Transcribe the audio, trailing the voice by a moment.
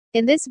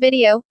In this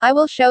video, I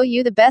will show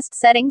you the best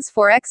settings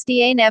for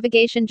XDA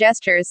Navigation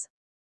Gestures.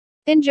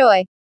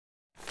 Enjoy!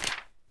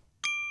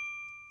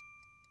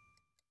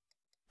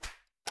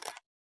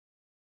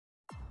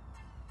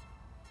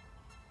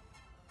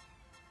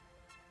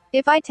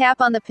 If I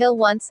tap on the pill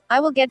once, I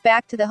will get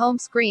back to the home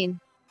screen.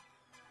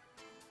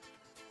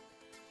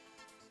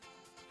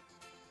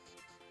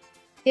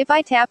 If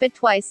I tap it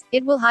twice,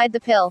 it will hide the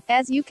pill,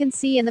 as you can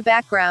see in the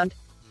background.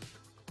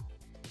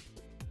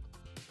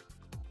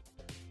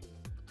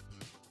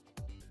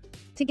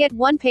 To get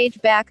one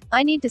page back,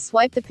 I need to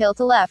swipe the pill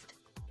to left.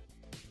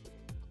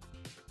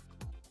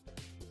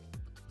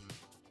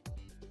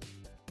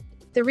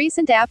 The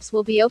recent apps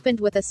will be opened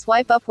with a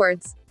swipe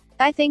upwards.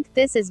 I think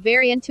this is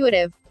very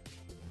intuitive.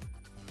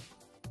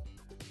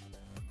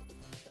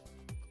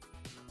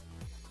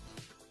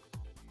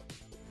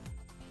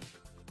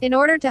 In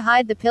order to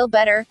hide the pill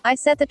better, I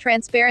set the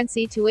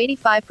transparency to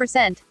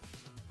 85%.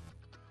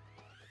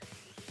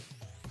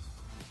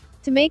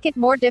 To make it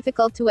more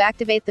difficult to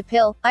activate the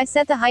pill, I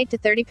set the height to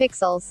 30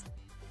 pixels.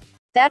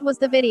 That was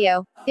the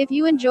video. If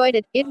you enjoyed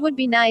it, it would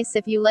be nice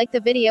if you like the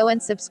video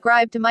and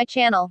subscribe to my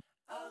channel.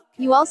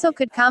 You also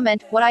could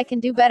comment what I can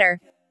do better.